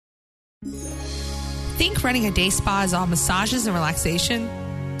think running a day spa is all massages and relaxation?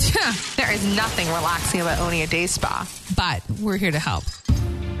 There is nothing relaxing about owning a day spa. But we're here to help.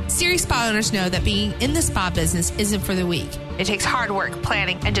 Serious spa owners know that being in the spa business isn't for the weak. It takes hard work,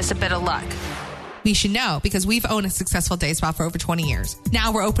 planning, and just a bit of luck. We should know because we've owned a successful day spa for over 20 years.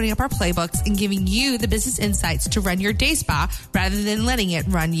 Now we're opening up our playbooks and giving you the business insights to run your day spa rather than letting it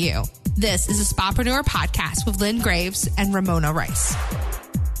run you. This is a Spapreneur podcast with Lynn Graves and Ramona Rice.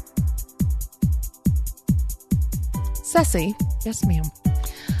 Ceci, Yes, ma'am.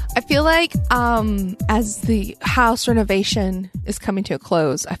 I feel like as the house renovation is coming to a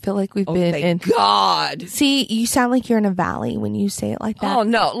close, I feel like we've been in. God. See, you sound like you're in a valley when you say it like that. Oh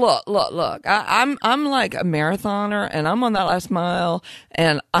no! Look! I'm like a marathoner, and I'm on that last mile,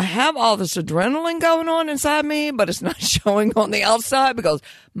 and I have all this adrenaline going on inside me, but it's not showing on the outside because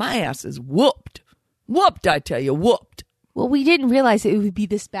my ass is whooped. I tell you, whooped. Well, we didn't realize it would be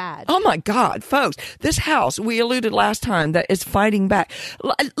this bad. Oh my God, folks, this house, we alluded last time that is fighting back.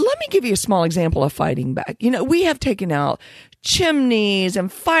 Let me give you a small example of fighting back. You know, we have taken out chimneys and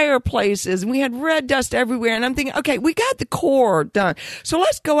fireplaces and we had red dust everywhere. And I'm thinking, okay, we got the core done. So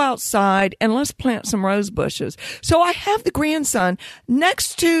let's go outside and let's plant some rose bushes. So I have the grandson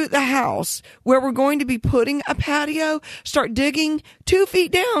next to the house where we're going to be putting a patio, start digging 2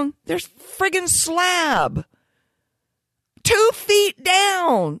 feet down. There's friggin' slab. 2 feet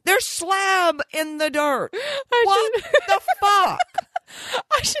down. There's slab in the dirt. What the fuck?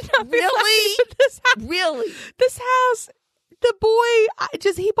 I should not be Really? laughing at this house. Really? This house, the boy,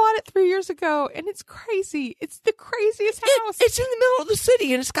 he bought it 3 years ago, and it's crazy. It's the craziest house. It's in the middle of the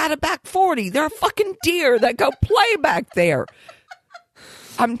city and it's got a back 40. There are fucking deer that go play back there.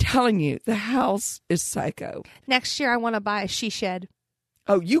 I'm telling you, the house is psycho. Next year, I want to buy a she shed.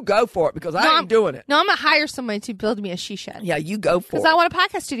 Oh, you go for it because I ain't doing it. No, I'm going to hire somebody to build me a she shed. Yeah, you go for it. Because I want a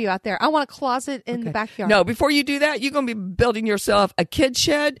podcast studio out there. I want a closet in the backyard. No, before you do that, you're going to be building yourself a kid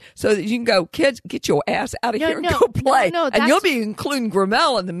shed so that you can go, kids, get your ass out of here and go play. And you'll be including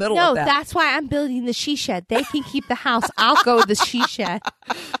Grimmel in the middle of that. No, that's why I'm building the she shed. They can keep the house. I'll go to the she shed.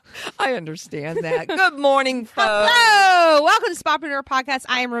 I understand that. Good morning, folks. Hello. Welcome to Spapreneur Podcast.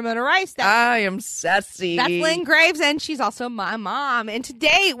 I am Ramona Rice. I am Ceci. That's Lynn Graves, and she's also my mom. And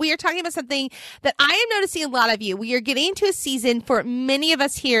today we are talking about something that I am noticing a lot of you. We are getting into a season for many of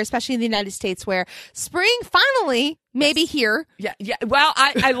us here, especially in the United States, where spring finally may be here. Yeah. Well,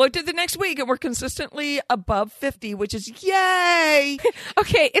 I looked at the next week and we're consistently above 50, which is yay.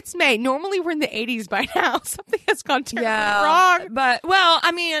 Okay, it's May. Normally we're in the 80s by now. Something has gone terribly wrong. But, well,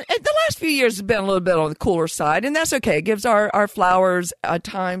 I mean, the last few years have been a little bit on the cooler side, and that's okay. It gives our flowers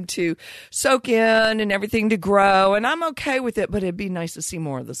time to soak in and everything to grow, and I'm okay with it, but it'd be nice to see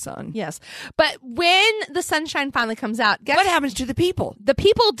more of the sun. Yes. But when the sunshine finally comes out, what happens to the people? The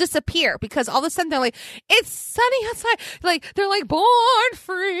people disappear because all of a sudden they're like, it's sunny outside. Like, they're like born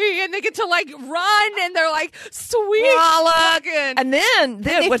free and they get to like run and they're like sweet. Frolic. And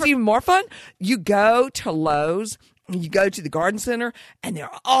then what's even more fun? You go to Lowe's. You go to the garden center and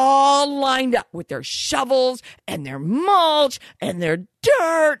they're all lined up with their shovels and their mulch and their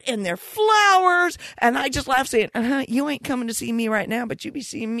dirt and their flowers. And I just laugh saying, you ain't coming to see me right now, but you be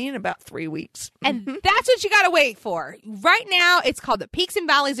seeing me in about 3 weeks. And that's what you got to wait for. Right now, it's called the peaks and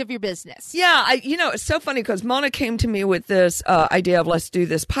valleys of your business. Yeah. It's so funny because Mona came to me with this idea of let's do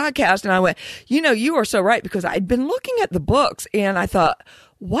this podcast. And I went, you are so right, because I'd been looking at the books and I thought,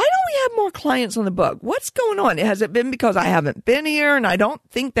 why don't we have more clients on the book? What's going on? Has it been because I haven't been here? And I don't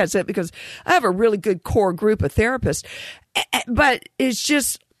think that's it, because I have a really good core group of therapists, but it's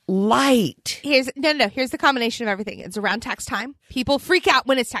just light. Here's the combination of everything. It's around tax time. People freak out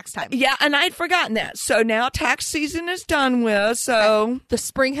when it's tax time. Yeah, and I'd forgotten that. So now tax season is done with, so the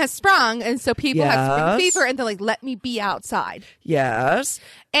spring has sprung, and so people have spring fever, and they're like, let me be outside. Yes.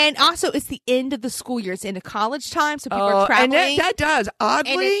 And also, it's the end of the school year. It's into college time, so people are traveling. And that does.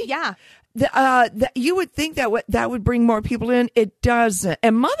 Oddly, you would think that would bring more people in. It doesn't.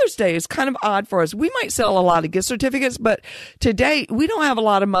 And Mother's Day is kind of odd for us. We might sell a lot of gift certificates, but today we don't have a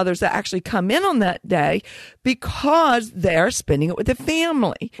lot of mothers that actually come in on that day because they're spending it with the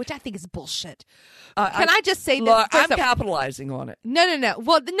family. Which I think is bullshit. Can I just say look, I'm capitalizing on it. No.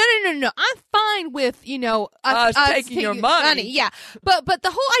 Well, no. I'm fine with, us taking your money. Yeah. But the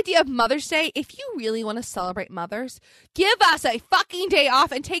whole idea of Mother's Day, if you really want to celebrate mothers, give us a fucking day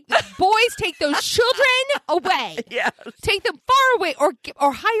off and take the boys, take those children away. Yes. Take them far away or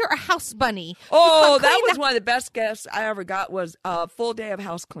hire a house bunny. Oh, that was one of the best gifts I ever got, was a full day of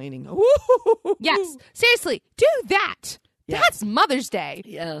house cleaning. Woo-hoo-hoo-hoo. Yes. Seriously, do that. Yeah. That's Mother's Day.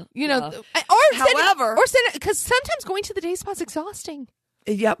 Yeah. Or however, because sometimes going to the day spa is exhausting.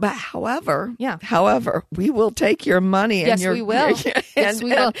 Yeah, but however, Yeah. we will take your money. Yes, and we will. Yes,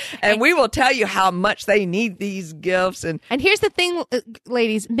 we will. And we will tell you how much they need these gifts. And here's the thing,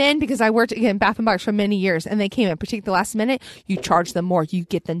 ladies, men, because I worked in Bath and Body Works for many years, and they came in, particularly the last minute, you charge them more. You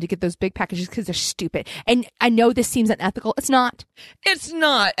get them to get those big packages because they're stupid. And I know this seems unethical. It's not. it's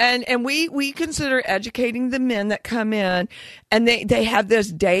not. And we consider educating the men that come in, and they have this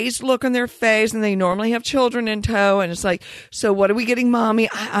dazed look on their face, and they normally have children in tow. And it's like, so what are we getting, Mommy?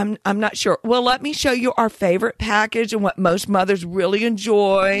 I'm not sure. Well, let me show you our favorite package and what most mothers really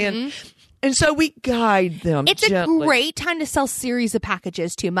enjoy. And so we guide them. It's gently. a great time to sell series of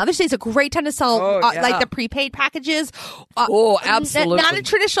packages too. Mother's Day is a great time to sell like the prepaid packages. Absolutely. Not a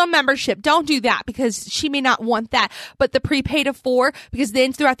traditional membership. Don't do that because she may not want that. But the prepaid of 4, because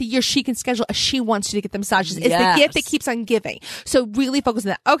then throughout the year she can schedule as she wants to get the massages. It's the gift that keeps on giving. So really focus on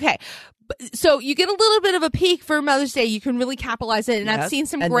that. Okay. So you get a little bit of a peak for Mother's Day. You can really capitalize it. And I've seen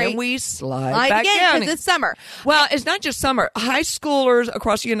some and great. then we slide back again down. because it's summer. Well, it's not just summer. High schoolers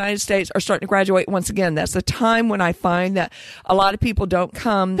across the United States are starting to graduate once again. That's the time when I find that a lot of people don't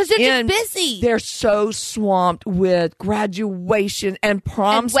come Because they're in. just busy. They're so swamped with graduation and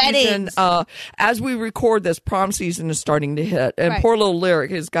prom And season. weddings. As we record this, prom season is starting to hit. And Right. poor little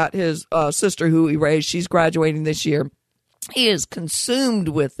Lyric has got his sister who he raised. She's graduating this year. He is consumed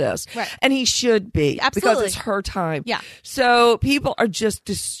with this. Right. And he should be. Because Absolutely. it's her time. Yeah. So people are just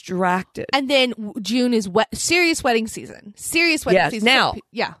distracted. And then June is serious wedding season. Serious wedding Yes. season. Now,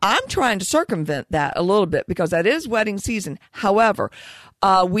 Yeah. I'm trying to circumvent that a little bit because that is wedding season. However,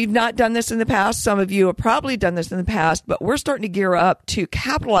 we've not done this in the past. Some of you have probably done this in the past, but we're starting to gear up to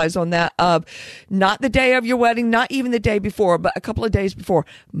capitalize on that of not the day of your wedding, not even the day before, but a couple of days before.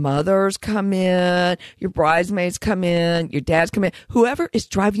 Mothers come in, your bridesmaids come in, your dads come in. Whoever is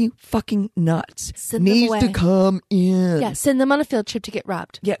driving you fucking nuts Send them needs away. to come in. Yeah. Send them on a field trip to get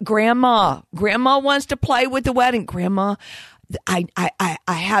rubbed. Yeah, Grandma wants to play with the wedding. Grandma, I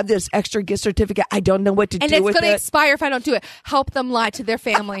have this extra gift certificate. I don't know what to And do it's with going to it. expire if I don't do it. Help them lie to their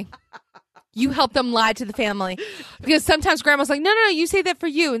family. You help them lie to the family. Because sometimes grandma's like, no, you say that for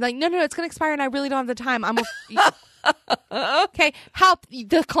you. And like, no, it's going to expire and I really don't have the time. Okay, help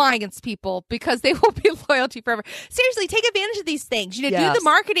the clients, people, because they will be loyal to you forever. Seriously, take advantage of these things. Do Yes. the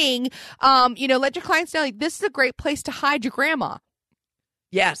marketing. Let your clients know, like, this is a great place to hide your grandma.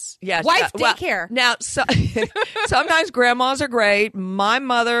 Yes. Wife daycare. Now, sometimes grandmas are great. My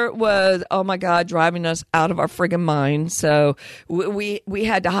mother was, oh my God, driving us out of our friggin' mind. So we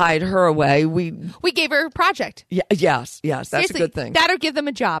had to hide her away. We gave her a project. Yes, that's Seriously, a good thing. That or give them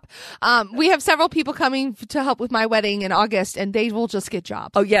a job. We have several people coming to help with my wedding in August, and they will just get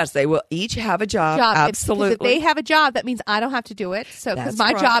jobs. Oh yes, they will each have a job. Absolutely. If they have a job, that means I don't have to do it. So, because That's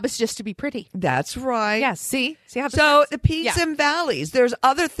my right. job is just to be pretty. That's right. Yes. See how this So works? the peaks Yeah. and valleys. There's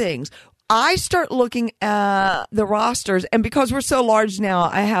other things. I start looking at the rosters, and because we're so large now,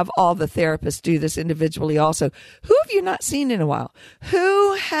 I have all the therapists do this individually also. Who have you not seen in a while?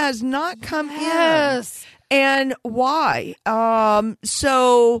 Who has not come Yes. in? And why?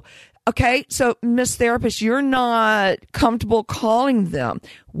 Okay, so Miss Therapist, you're not comfortable calling them.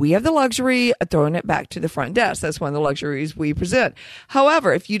 We have the luxury of throwing it back to the front desk. That's one of the luxuries we present.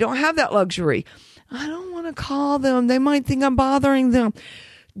 However, if you don't have that luxury, I don't want to call them. They might think I'm bothering them.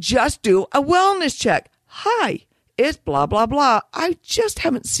 Just do a wellness check. Hi, it's blah, blah, blah. I just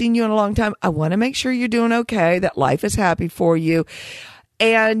haven't seen you in a long time. I want to make sure you're doing okay, that life is happy for you.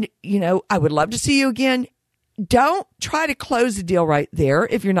 And, I would love to see you again. Don't try to close the deal right there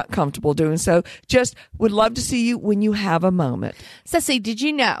if you're not comfortable doing so. Just would love to see you when you have a moment. Ceci, did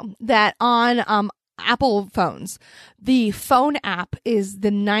you know that on Apple phones, the phone app is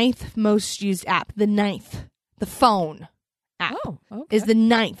the 9th most used app? The 9th. The phone app is the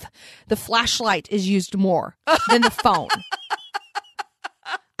 9th. The flashlight is used more than the phone.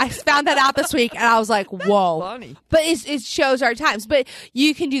 I found that out this week, and I was like, whoa. Funny. But it shows our times. But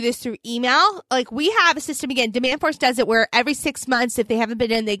you can do this through email. Like, we have a system, again, Demand Force does it, where every 6 months, if they haven't been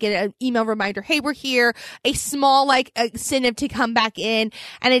in, they get an email reminder, hey, we're here, a small, incentive to come back in,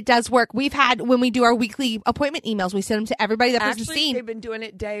 and it does work. We've had, when we do our weekly appointment emails, we send them to everybody that person's Actually, seen. they've been doing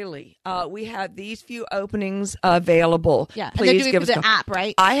it daily. We have these few openings available. Yeah, and Please they're doing give it us through the app,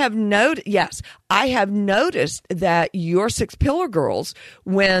 right? I have noticed that your 6 Pillar Girls,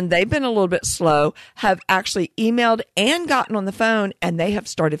 when when they've been a little bit slow, have actually emailed and gotten on the phone, and they have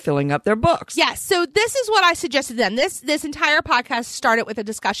started filling up their books. Yes. So this is what I suggested to them. This entire podcast started with a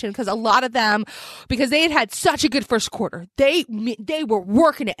discussion because a lot of them, because they had such a good first quarter, they were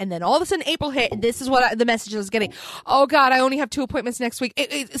working it, and then all of a sudden April hit, and this is what the message I was getting. Oh God, I only have 2 appointments next week.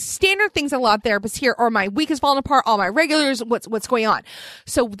 Standard things a lot of therapists here, or my week is falling apart, all my regulars, what's going on.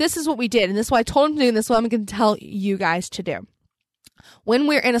 So this is what we did, and this is what I told them to do, and this is what I'm going to tell you guys to do. When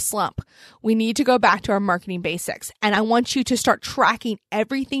we're in a slump, we need to go back to our marketing basics. And I want you to start tracking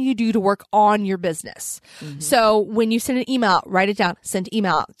everything you do to work on your business. Mm-hmm. So when you send an email, write it down, send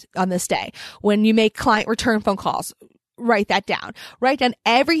email out on this day. When you make client return phone calls, write that down. Write down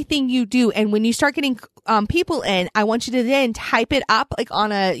everything you do. And when you start getting people in, I want you to then type it up like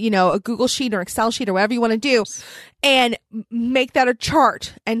on a Google sheet or Excel sheet or whatever you want to do, and make that a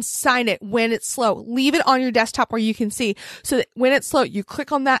chart and sign it when it's slow. Leave it on your desktop where you can see, so that when it's slow, you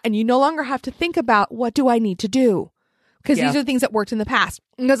click on that and you no longer have to think about what do I need to do. Because these are things that worked in the past.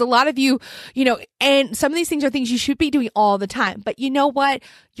 Because a lot of you, and some of these things are things you should be doing all the time. But you know what?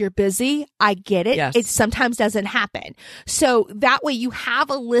 You're busy. I get it. Yes. It sometimes doesn't happen. So that way you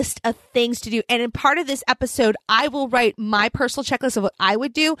have a list of things to do. And in part of this episode, I will write my personal checklist of what I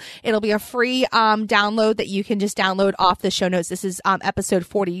would do. It'll be a free download that you can just download off the show notes. This is episode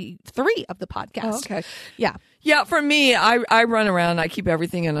 43 of the podcast. Oh, okay. Yeah. Yeah, for me, I run around, I keep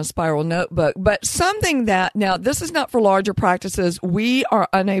everything in a spiral notebook, but something that, now this is not for larger practices. We are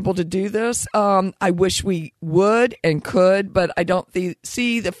unable to do this. I wish we would and could, but I don't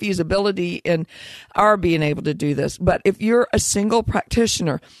see the feasibility in our being able to do this. But if you're a single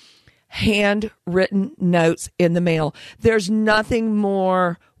practitioner, handwritten notes in the mail. There's nothing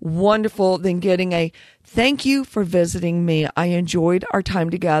more wonderful than getting a thank you for visiting me. I enjoyed our time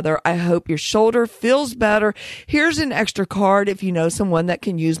together. I hope your shoulder feels better. Here's an extra card if you know someone that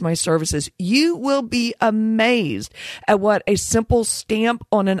can use my services. You will be amazed at what a simple stamp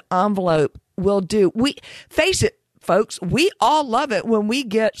on an envelope will do. Face it, folks, we all love it when we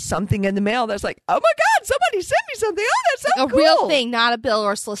get something in the mail that's like, oh my God, somebody sent me something. Oh, that's so cool. A real thing, not a bill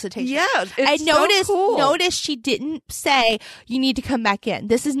or solicitation. Yes, it's notice she didn't say you need to come back in.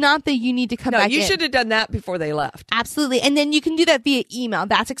 This is not the you need to come back in. No, you should have done that before they left. Absolutely. And then you can do that via email.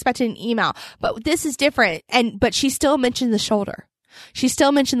 That's expected in email. But this is different. But she still mentioned the shoulder. She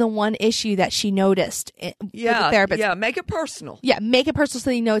still mentioned the one issue that she noticed with the therapist. Yeah, make it personal. Yeah, make it personal so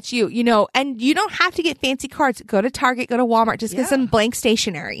they know it's you. And you don't have to get fancy cards. Go to Target, go to Walmart, just get some blank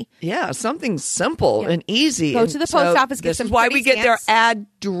stationery. Yeah, something simple and easy. Go to the post office, get some This is why we get their stamps.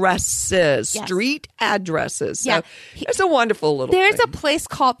 addresses, street addresses. So it's a wonderful little There's thing. a place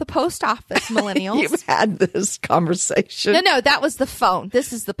called the post office, millennials. You've had this conversation. No, that was the phone.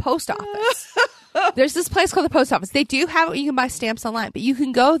 This is the post office. There's this place called the post office. They do have it. You can buy stamps online, but you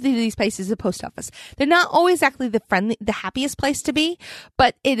can go to these places, the post office. They're not always exactly the happiest place to be,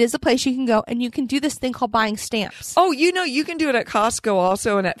 but it is a place you can go and you can do this thing called buying stamps. Oh, you can do it at Costco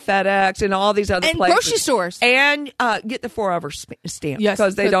also and at FedEx and all these other and places. Grocery stores. And get the forever stamp Yes,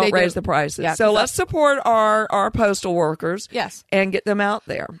 because they don't raise do. the prices. Yeah, so let's support our postal workers. Yes. And get them out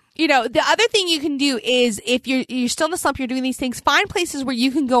there. The other thing you can do is if you're still in a slump, you're doing these things, find places where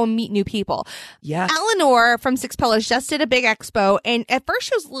you can go and meet new people. Yeah. Eleanor from Six Pillars just did a big expo, and at first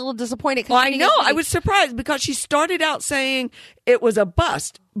she was a little disappointed. Well, I know. I was surprised because she started out saying it was a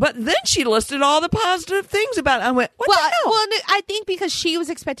bust, but then she listed all the positive things about it. I went, what the hell? Well, I think because she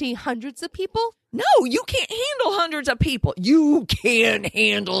was expecting hundreds of people. No, you can't handle hundreds of people. You can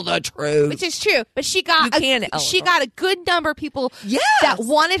handle the truth. Which is true. But she got a good number of people that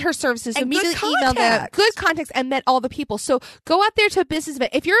wanted her services. And immediately good emailed them, contacts. good contacts, and met all the people. So go out there to a business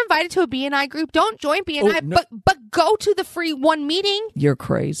event. If you're invited to a BNI group, don't join BNI, no. but go to the free one meeting. You're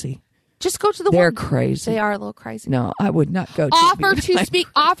crazy. Just go to the They're one. crazy. They are a little crazy. No, I would not go to Offer BNI. to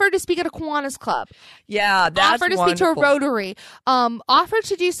speak at a Kiwanis Club. Yeah, that's Offer to wonderful. speak to a Rotary. Offer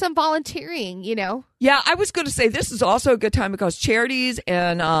to do some volunteering, Yeah, I was going to say this is also a good time because charities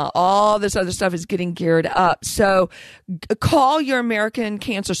and all this other stuff is getting geared up. So call your American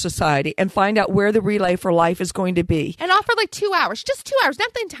Cancer Society and find out where the Relay for Life is going to be. And offer like 2 hours. Just 2 hours,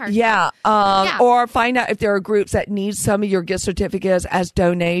 not the entire time. Yeah. Or find out if there are groups that need some of your gift certificates as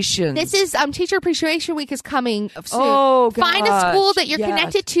donations. This is Teacher Appreciation Week is coming soon. Oh, Find a school that you're yes.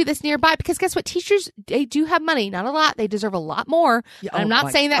 connected to that's nearby, because guess what? Teachers, they do have money. Not a lot. They deserve a lot more. Yeah, I'm oh not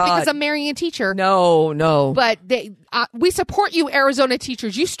my saying that God. because I'm marrying a teacher. No. No. But we support you, Arizona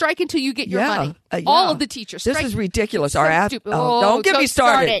teachers. You strike until you get your money. All of the teachers. This strike. is ridiculous. Stupid. Don't get me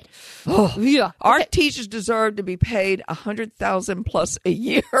started. Yeah. Our teachers deserve to be paid $100,000 plus a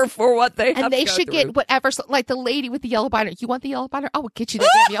year for what they have. And they to go should through. get whatever. Like the lady with the yellow binder. You want the yellow binder? I will get you the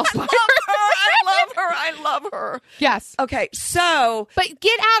damn yellow binder. I love her. Yes. Okay, so But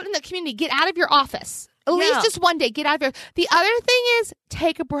get out in the community. Get out of your office. At least just one day. Get out of your. The other thing is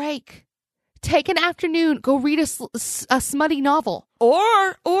take a break. Take an afternoon. Go read a smutty novel.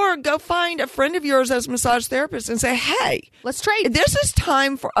 or go find a friend of yours as a massage therapist and say, hey, Let's trade. this is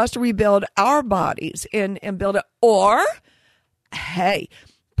time for us to rebuild our bodies and build it. Or, hey,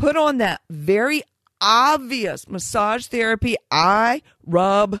 put on that very obvious massage therapy I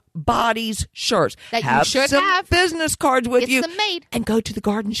rub bodies shirts. That you have should some have. business cards with Get you. some made. And go to the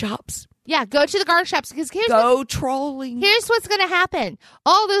garden shops. Yeah, go to the garden shops because Go trolling. here's what's going to happen.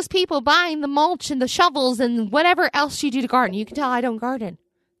 All those people buying the mulch and the shovels and whatever else you do to garden. You can tell I don't garden.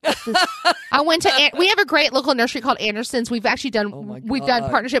 I went to. We have a great local nursery called Anderson's. We've actually done. We've done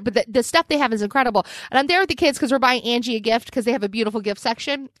partnership, but the stuff they have is incredible. And I'm there with the kids because we're buying Angie a gift because they have a beautiful gift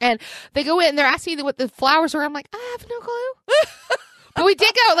section. And they go in and they're asking me what the flowers are. I'm like, I have no clue. But we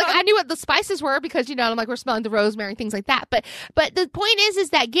did go, like, I knew what the spices were because, I'm like, we're smelling the rosemary and things like that. But the point is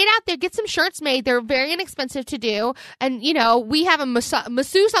that get out there, get some shirts made. They're very inexpensive to do. And, we have a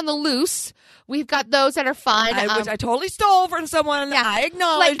masseuse on the loose. We've got those that are fun. Which I totally stole from someone. Yeah. I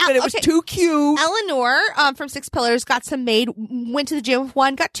acknowledge, Like, but it was okay. too cute. Eleanor from Six Pillars got some made, went to the gym with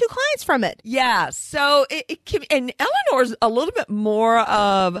one, got 2 clients from it. Yeah, so it can, and Eleanor's a little bit more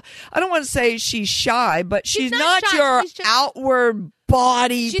of, I don't want to say she's shy, but she's not shy. your She's just- outward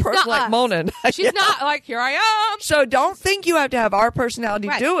body She's person not like us. Mona. She's not like, here I am. So don't think you have to have our personality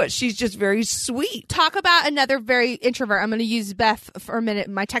Right. to do it. She's just very sweet. Talk about another very introvert. I'm going to use Beth for a minute,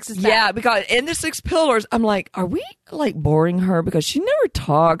 my Texas Beth. Yeah, because in the Six Pillars, I'm like, are we like boring her because she never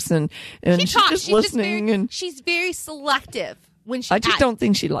talks and She she's talks. just She's listening very, and she's very selective when she. I just don't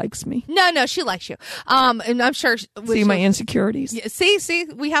think she likes me. No, she likes you. And I'm sure. See my insecurities. Yeah, see,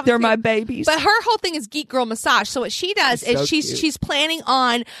 we have. They're my babies. But her whole thing is geek girl massage. So what she does is so she's cute. she's planning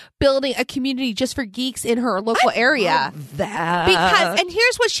on building a community just for geeks in her local area. That And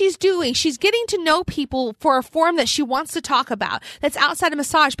here's what she's doing. She's getting to know people for a form that she wants to talk about that's outside of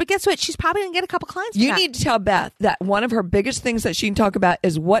massage. But guess what? She's probably going to get a couple clients. you from that. need to tell Beth that one of her biggest things that she can talk about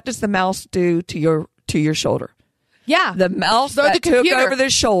is what does the mouse do to your shoulder? Yeah. The mouse Or that the took computer. over the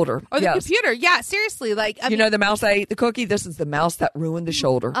shoulder. Or the Yes. computer. Yeah, seriously. Like, I You mean, know the mouse that ate the cookie? This is the mouse that ruined the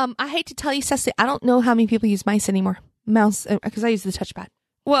shoulder. I hate to tell you, Cecily, I don't know how many people use mice anymore. Mouse, because I use the touchpad.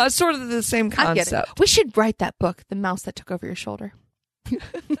 Well, it's sort of the same I get it. concept. We should write that book, The Mouse That Took Over Your Shoulder.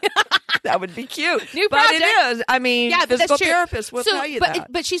 That would be cute. New but project. it is. I mean, Yeah, but physical that's true. therapists will tell you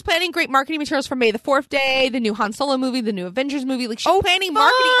that. But she's planning great marketing materials for May the 4th Day, the new Han Solo movie, the new Avengers movie. Like, she's planning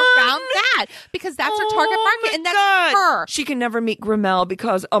marketing around that because that's her target market, my and that's God. her. She can never meet Grimmel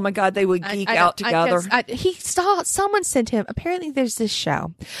because, oh my God, they would geek I out don't- together. He saw someone sent him. Apparently, there's this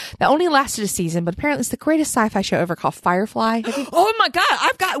show that only lasted a season, but apparently it's the greatest sci-fi show ever called Firefly. Have you- Oh my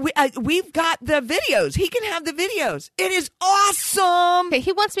God! We've got the videos. He can have the videos. It is awesome. Okay,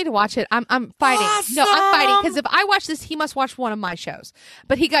 he wants me to watch it. I'm fighting. No, I'm fighting because if I watch this, he must watch one of my shows.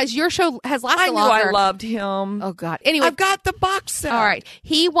 But your show has lasted I knew longer. I loved him. Oh God. Anyway, I've got the box set. all right.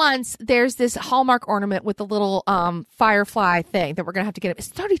 There's this Hallmark ornament with the little Firefly thing that we're gonna have to get him. It's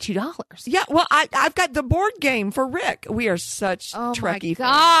 $32. Yeah. Well, I've got the board game for Rick. We are such Oh Trekkie my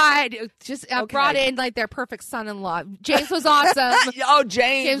God! Just I Okay. brought in like their perfect son-in-law. James was awesome. fans. Oh,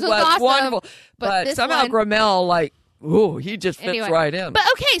 James was was awesome, wonderful. but But this somehow one- Grimmel, he just fits Anyway. right in. But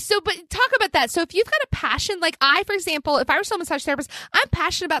okay, but talk about that. So if you've got a passion, like I, for example, if I were still a massage therapist, I'm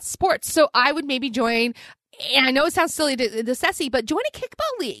passionate about sports. So I would maybe join, and I know it sounds silly to Ceci, but join a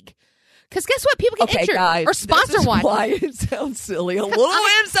kickball league. Because guess what? People get Okay, injured. guys, Or sponsor this is one. Why it sounds silly. A little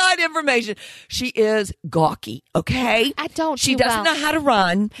inside information. She is gawky, okay? I don't She do doesn't well. know how to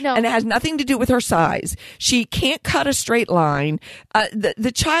run, No. and it has nothing to do with her size. She can't cut a straight line.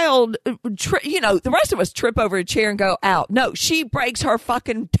 The child, the rest of us trip over a chair and go out. No, she breaks her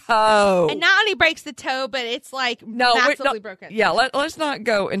fucking toe. And not only breaks the toe, but it's like massively broken. Yeah, let's not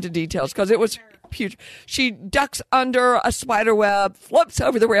go into details because it was huge. She ducks under a spider web, flips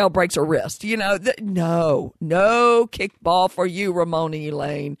over the rail, breaks her wrist. No kickball for you, Ramona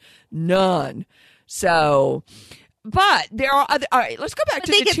Elaine. None. So, but there are other. All right, let's go back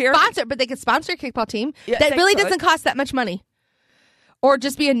to They the could charity. sponsor, but they could sponsor a kickball team. Yeah, that they really could. doesn't cost that much money. Or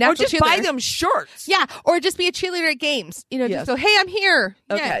just be a Or natural just buy cheerleader. them shirts. Yeah, or just be a cheerleader at games. You know, Yes. just go, hey, I'm here.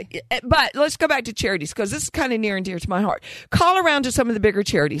 Okay. But let's go back to charities because this is kind of near and dear to my heart. Call around to some of the bigger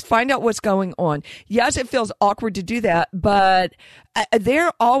charities. Find out what's going on. Yes, it feels awkward to do that, but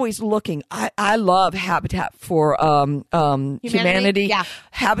they're always looking. I love Habitat for Humanity. Yeah.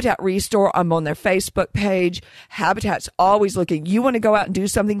 Habitat Restore. I'm on their Facebook page. Habitat's always looking. You want to go out and do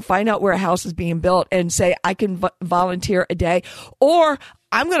something, find out where a house is being built and say, I can volunteer a day. Or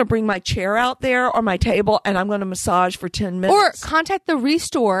I'm going to bring my chair out there or my table and I'm going to massage for 10 minutes. Or contact the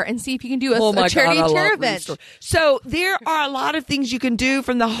Restore and see if you can do a charity chair event. Restore. So there are a lot of things you can do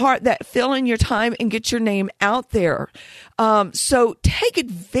from the heart that fill in your time and get your name out there. So take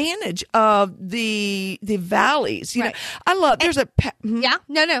advantage of the valleys. You know, I love, there's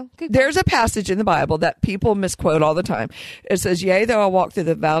there's a passage in the Bible that people misquote all the time. It says, yea, though I walk through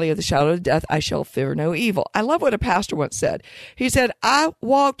the valley of the shadow of death, I shall fear no evil. I love what a pastor once said. He said, I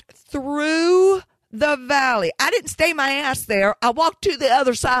walked through the valley. I didn't stay my ass there. I walked to the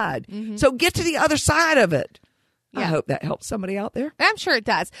other side. Mm-hmm. So get to the other side of it. Yeah. I hope that helps somebody out there. I'm sure it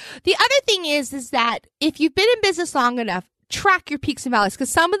does. The other thing is that if you've been in business long enough, track your peaks and valleys because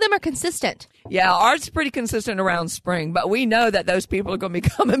some of them are consistent. Yeah, ours is pretty consistent around spring, but we know that those people are going to be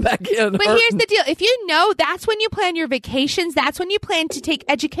coming back in. But here's the deal. If you know, that's when you plan your vacations. That's when you plan to take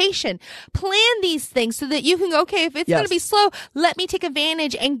education. Plan these things so that you can go, okay, if it's going to be slow, let me take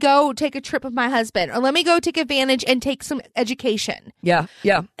advantage and go take a trip with my husband. Or let me go take advantage and take some education. Yeah,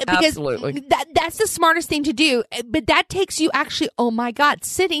 because absolutely. That's the smartest thing to do. But that takes you actually, oh my God,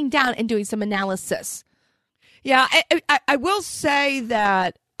 sitting down and doing some analysis. Yeah, I will say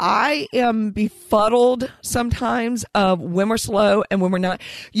that I am befuddled sometimes of when we're slow and when we're not.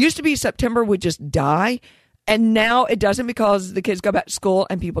 Used to be September would just die, and now it doesn't because the kids go back to school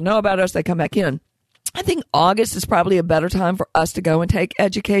and people know about us. They come back in. I think August is probably a better time for us to go and take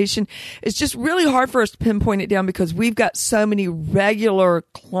education. It's just really hard for us to pinpoint it down because we've got so many regular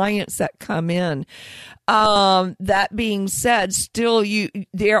clients that come in. That being said, still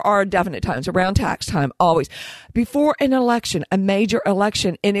there are definite times around tax time, always before an election, a major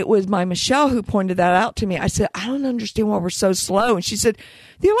election. And it was my Michelle who pointed that out to me. I said, I don't understand why we're so slow. And she said,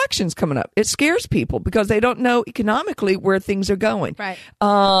 the election's coming up. It scares people because they don't know economically where things are going. Right.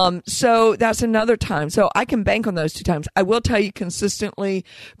 So that's another time. So I can bank on those 2 times. I will tell you consistently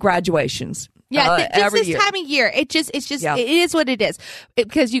graduations. Yeah, just every this year. time of year. It is what it is.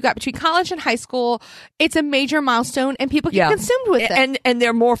 Because you got between college and high school, it's a major milestone and people get consumed with it. And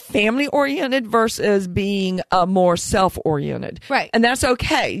they're more family oriented versus being more self oriented. Right. And that's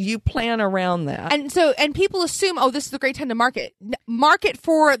okay. You plan around that. And people assume, oh, this is a great time to market. Market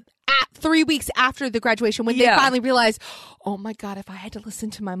for 3 weeks after the graduation when they finally realize, oh my God, if I had to listen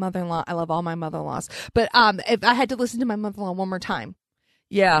to my mother-in-law, I love all my mother-in-laws, but if I had to listen to my mother-in-law one more time.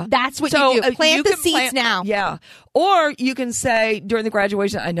 Yeah. That's what you do. Plant the seeds now. Yeah. Or you can say during the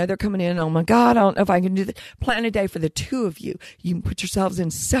graduation, I know they're coming in. Oh my God, I don't know if I can do that. Plan a day for the 2 of you. You can put yourselves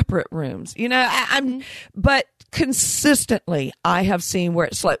in separate rooms. You know, but consistently I have seen where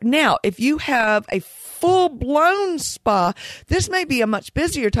it's slow. Now, if you have a full-blown spa, this may be a much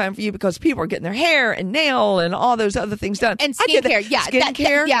busier time for you because people are getting their hair and nail and all those other things done. And skincare. Yeah.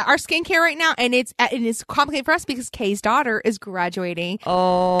 Skincare. Our skincare right now. And it's complicated for us because Kay's daughter is graduating.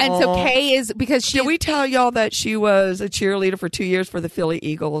 Oh. And so Kay is, because did we tell y'all that she was a cheerleader for 2 years for the Philly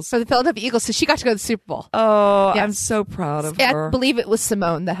Eagles? For the Philadelphia Eagles. So she got to go to the Super Bowl. Oh, yes. I'm so proud of her. I believe it was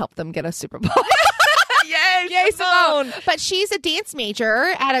Simone that helped them get a Super Bowl. Yay, Simone. But she's a dance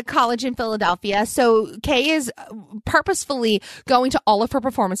major at a college in Philadelphia. So Kay is purposefully going to all of her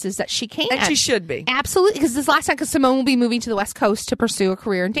performances that she can. And she should be. Absolutely. Because this last time, because Simone will be moving to the West Coast to pursue a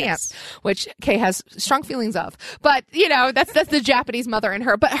career in dance, which Kay has strong feelings of. But, you know, that's the Japanese mother in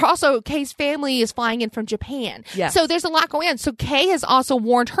her. But also, Kay's family is flying in from Japan. Yes. So there's a lot going on. So Kay has also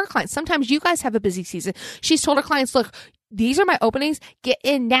warned her clients. Sometimes you guys have a busy season. She's told her clients, look, these are my openings. Get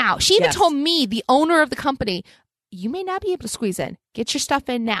in now. She even told me, the owner of the company, you may not be able to squeeze in. Get your stuff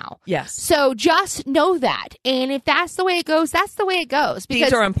in now. Yes. So just know that. And if that's the way it goes, that's the way it goes. Because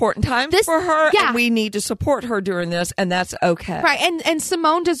these are important times for her, and we need to support her during this, and that's okay. Right. And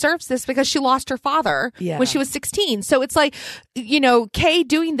Simone deserves this because she lost her father when she was 16. So it's like, you know, Kay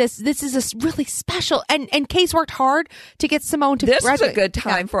doing this is a really special, and Kay's worked hard to get Simone to This graduate. is a good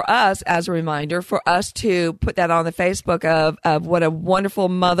time for us, as a reminder, for us to put that on the Facebook of what a wonderful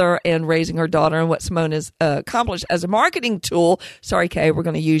mother and raising her daughter and what Simone has accomplished as a marketing tool. Sorry, Kay, we're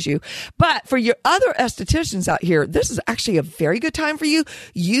going to use you. But for your other estheticians out here, this is actually a very good time for you.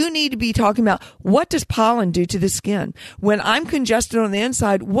 You need to be talking about, what does pollen do to the skin? When I'm congested on the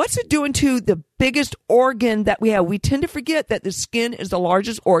inside, what's it doing to the biggest organ that we have. We tend to forget that the skin is the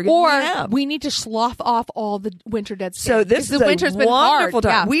largest organ Or we have. we need to slough off all the winter dead skin. So this is the winter's a been wonderful hard.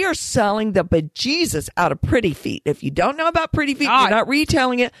 time. Yeah. We are selling the bejesus out of Pretty Feet. If you don't know about Pretty Feet, God. you're not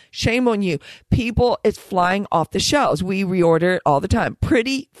retailing it. Shame on you. People, it's flying off the shelves. We reorder it all the time.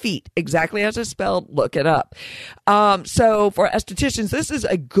 Pretty Feet, exactly as it's spelled. Look it up. So for estheticians, this is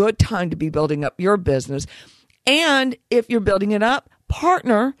a good time to be building up your business. And if you're building it up,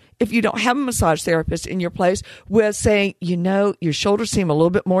 partner, if you don't have a massage therapist in your place, with saying, your shoulders seem a little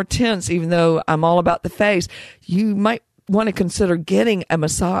bit more tense, even though I'm all about the face. You might want to consider getting a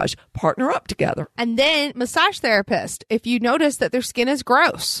massage. Partner up together. And then massage therapist, if you notice that their skin is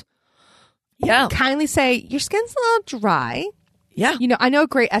gross, Yeah. kindly say, your skin's a little dry. Yeah. I know a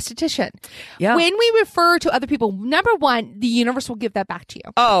great esthetician. Yeah. When we refer to other people, number one, the universe will give that back to you.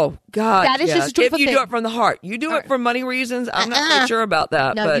 Oh, God. That is yeah. just a joyful If you thing. do it from the heart. You do it for money reasons. I'm not so sure about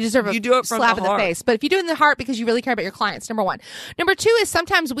that. No, but you deserve a you do it from slap the in heart. the face. But if you do it in the heart because you really care about your clients, number one. Number two is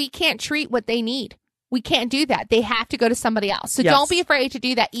sometimes we can't treat what they need. We can't do that. They have to go to somebody else. So Yes. don't be afraid to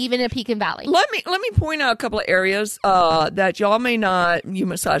do that, even in Pekin Valley. Let me point out a couple of areas that you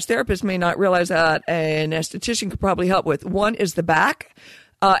massage therapists may not realize that an esthetician could probably help with. One is the back.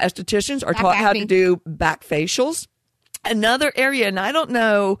 Estheticians are taught how acne. to do back facials. Another area, and I don't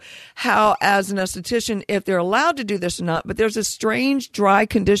know how, as an esthetician, if they're allowed to do this or not, but there's a strange dry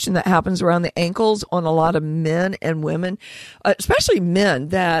condition that happens around the ankles on a lot of men and women, especially men,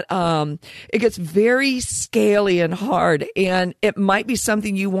 that it gets very scaly and hard. And it might be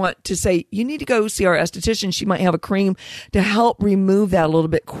something you want to say, you need to go see our esthetician. She might have a cream to help remove that a little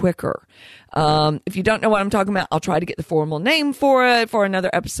bit quicker. If you don't know what I'm talking about, I'll try to get the formal name for it for another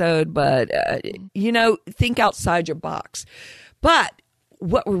episode, but, think outside your box. But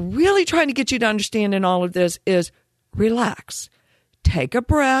what we're really trying to get you to understand in all of this is relax, take a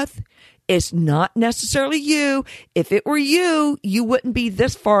breath. It's not necessarily you. If it were you, you wouldn't be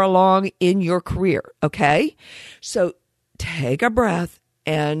this far along in your career. Okay. So take a breath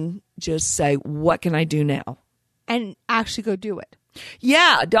and just say, what can I do now? And actually go do it.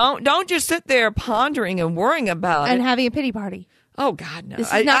 Yeah, don't just sit there pondering and worrying about And it. having a pity party. Oh God, no!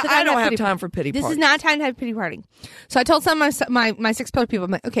 This is not the time I to don't have pity time for pity This parties. is not time to have a pity party. So I told some of my 6 pillar people,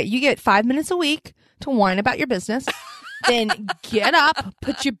 I'm like, okay, you get 5 minutes a week to whine about your business. Then get up,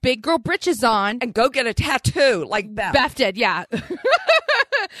 put your big girl britches on. And go get a tattoo like Beth. Beth did, yeah.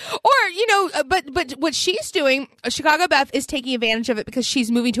 Or, but what she's doing, Chicago Beth is taking advantage of it because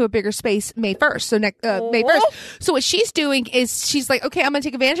she's moving to a bigger space May 1st. So May 1st. So what she's doing is she's like, okay, I'm going to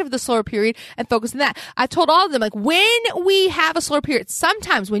take advantage of the slower period and focus on that. I told all of them, like, when we have a slower period,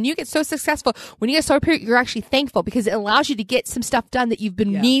 sometimes when you get so successful, when you get a slower period, you're actually thankful because it allows you to get some stuff done that you've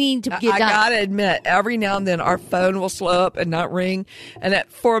been meaning to get done. I gotta admit, every now and then our phone will slow up and not ring, and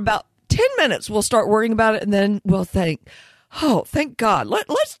for about 10 minutes we'll start worrying about it, and then we'll think, oh, thank God.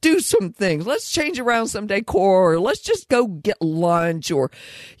 Let's do some things. Let's change around some decor, or let's just go get lunch, or,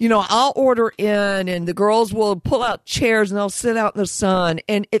 I'll order in and the girls will pull out chairs and they'll sit out in the sun,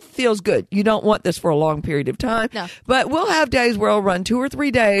 and it feels good. You don't want this for a long period of time. No. But we'll have days where I'll run 2 or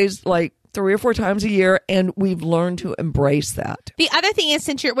 3 days, like 3 or 4 times a year, and we've learned to embrace that. The other thing is,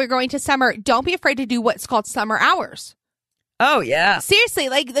 since we're going to summer, don't be afraid to do what's called summer hours. Oh, yeah. Seriously,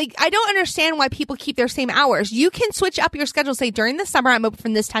 like I don't understand why people keep their same hours. You can switch up your schedule. Say during the summer, I'm open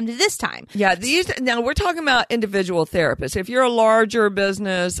from this time to this time. Yeah, now we're talking about individual therapists. If you're a larger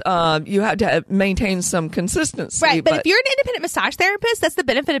business, you have to maintain some consistency. Right, but if you're an independent massage therapist, that's the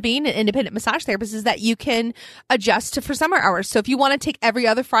benefit of being an independent massage therapist is that you can adjust for summer hours. So if you want to take every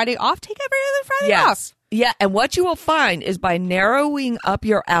other Friday off, take every other Friday off. Yeah, and what you will find is by narrowing up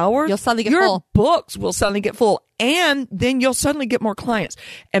your hours, You'll suddenly get your full. books will suddenly get full, and then you'll suddenly get more clients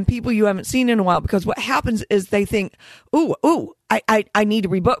and people you haven't seen in a while, because what happens is they think, ooh, I need to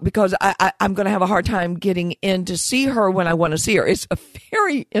rebook because I'm going to have a hard time getting in to see her when I want to see her. It's a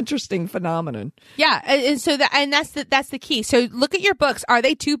very interesting phenomenon. Yeah, and so that's the key. So look at your books. Are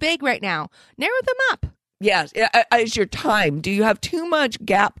they too big right now? Narrow them up. Yes, it's your time. Do you have too much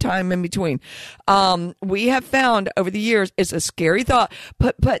gap time in between? We have found over the years, it's a scary thought,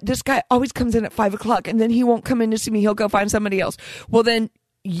 but this guy always comes in at 5:00 and then he won't come in to see me. He'll go find somebody else. Well, then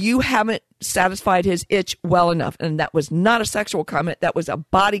you haven't satisfied his itch well enough. And that was not a sexual comment. That was a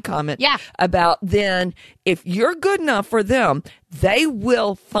body comment. Yeah. About then, if you're good enough for them, they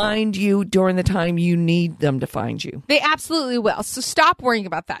will find you during the time you need them to find you. They absolutely will. So stop worrying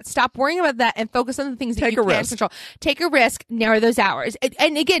about that. Stop worrying about that and focus on the things that Take you a can risk. control. Take a risk, narrow those hours.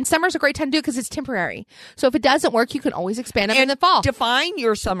 And again, summer's a great time to do it because it's temporary. So if it doesn't work, you can always expand it in the fall. Define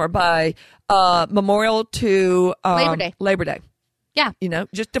your summer by Memorial to Labor Day. Labor Day. Yeah.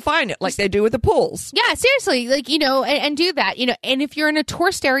 Just define it like they do with the pools. Yeah, seriously, and do that, and if you're in a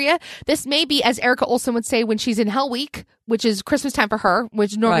tourist area, this may be, as Erica Olson would say when she's in Hell Week, which is Christmas time for her,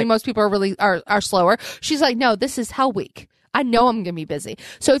 which normally most people are slower. She's like, no, this is Hell Week. I know I'm going to be busy.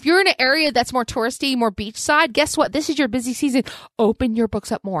 So if you're in an area that's more touristy, more beachside, guess what? This is your busy season. Open your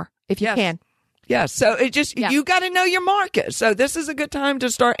books up more if you can. Yes. So you got to know your market. So this is a good time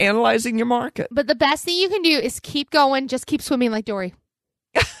to start analyzing your market. But the best thing you can do is keep going. Just keep swimming like Dory.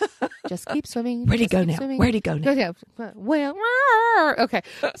 Just keep swimming. Where'd he go now? Where'd he go now? Well, okay.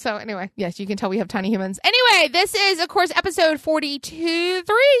 So anyway, yes, you can tell we have tiny humans. Anyway, this is, of course, episode 42-3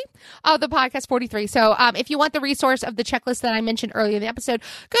 of the podcast 43. So if you want the resource of the checklist that I mentioned earlier in the episode,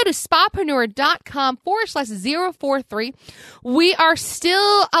 go to spapreneur.com/043. We are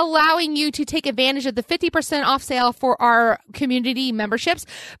still allowing you to take advantage of the 50% off sale for our community memberships.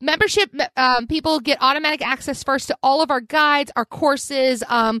 Membership people get automatic access first to all of our guides, our courses,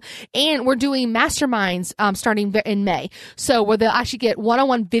 and we're doing masterminds starting in May. So where they'll actually get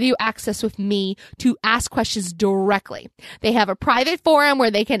one-on-one video access with me to ask questions directly. They have a private forum where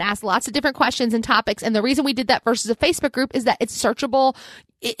they can ask lots of different questions and topics. And the reason we did that versus a Facebook group is that it's searchable.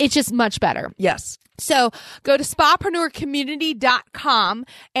 It's just much better. Yes. So go to spapreneurcommunity.com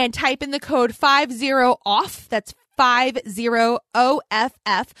and type in the code 50OFF. That's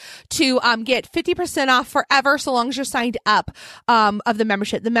 50OFF to get 50% off forever so long as you're signed up of the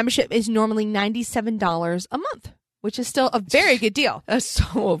membership. The membership is normally $97 a month, which is still a very good deal. That's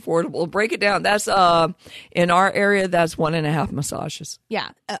so affordable. Break it down. That's in our area, that's 1.5 massages. Yeah,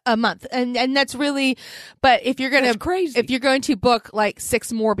 a month. And that's really, but if you're going to book like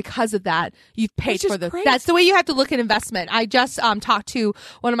 6 more because of that, you've paid for the, that's the way you have to look at investment. I just talked to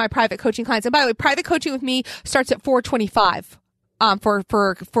one of my private coaching clients. And by the way, private coaching with me starts at $425. For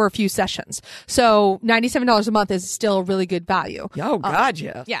a few sessions. So $97 a month is still a really good value. Oh, God,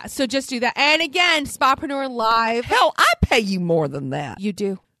 yeah. Yeah, so just do that. And again, Spapreneur Live. Hell, I pay you more than that. You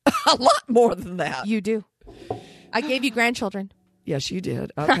do. A lot more than that. You do. I gave you grandchildren. Yes, you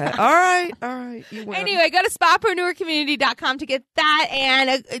did. Okay. All right. You win. Anyway, go to spapreneurcommunity.com to get that.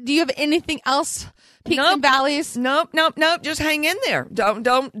 And do you have anything else? Peaks and valleys? Nope. Just hang in there.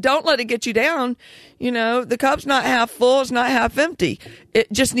 Don't let it get you down. The cup's not half full. It's not half empty.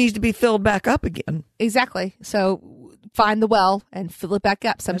 It just needs to be filled back up again. Exactly. So find the well and fill it back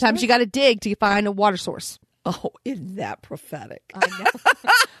up. Sometimes you got to dig to find a water source. Oh, isn't that prophetic? I know.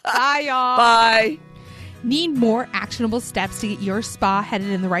 Bye, y'all. Bye. Need more actionable steps to get your spa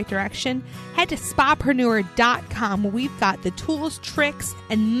headed in the right direction? Head to spapreneur.com where we've got the tools, tricks,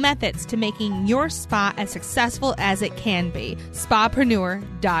 and methods to making your spa as successful as it can be.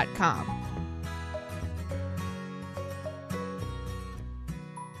 Spapreneur.com.